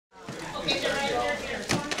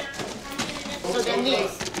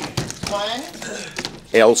Release. One.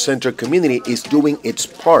 El Centro community is doing its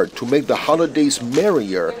part to make the holidays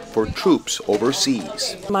merrier for troops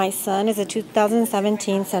overseas. My son is a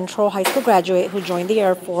 2017 Centro High School graduate who joined the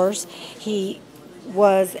Air Force. He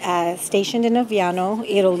was stationed in Aviano,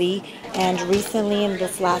 Italy, and recently in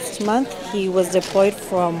this last month he was deployed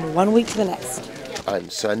from 1 week to the next. On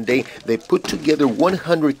Sunday, they put together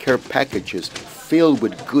 100 care packages filled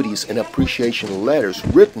with goodies and appreciation letters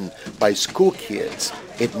written by school kids.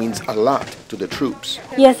 It means a lot to the troops.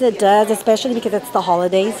 Yes, it does, especially because it's the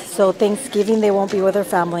holidays. So Thanksgiving, they won't be with their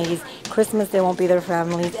families. Christmas, they won't be with their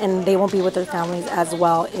families. And they won't be with their families as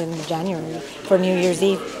well in January for New Year's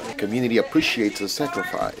Eve. The community appreciates the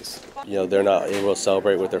sacrifice. You know, they're not able to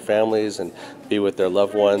celebrate with their families and be with their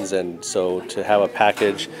loved ones, and so to have a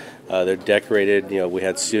package, they're decorated. You know, we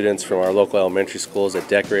had students from our local elementary schools that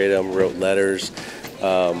decorated them, wrote letters.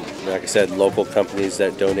 Like I said, local companies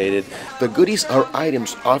that donated. The goodies are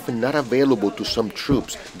items often not available to some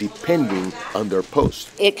troops, depending on their post.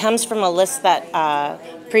 It comes from a list that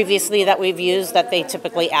previously that we've used that they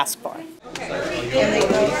typically ask for.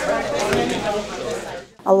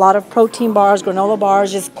 A lot of protein bars, granola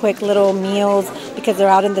bars, just quick little meals because they're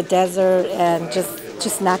out in the desert and just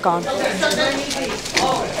snack on.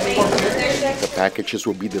 The packages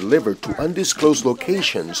will be delivered to undisclosed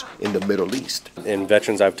locations in the Middle East. And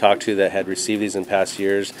veterans I've talked to that had received these in past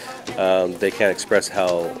years, they can't express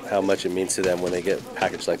how much it means to them when they get a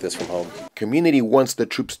package like this from home. Community wants the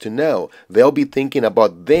troops to know they'll be thinking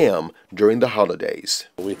about them during the holidays.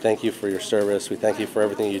 We thank you for your service. We thank you for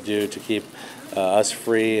everything you do to keep us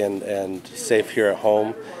free and safe here at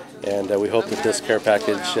home. And we hope that this care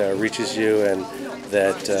package reaches you and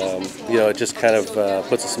that you know, it just kind of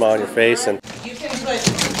puts a smile on your face. And You can put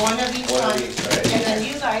one of each one, and then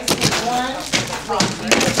you guys take one. You put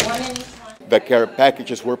one in each one. The care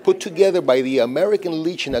packages were put together by the American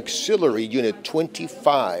Legion Auxiliary Unit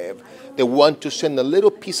 25. They want to send a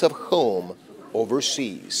little piece of home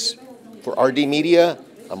overseas. For RD Media,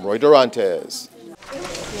 I'm Roy Durantes.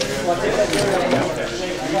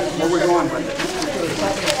 Where we going with it?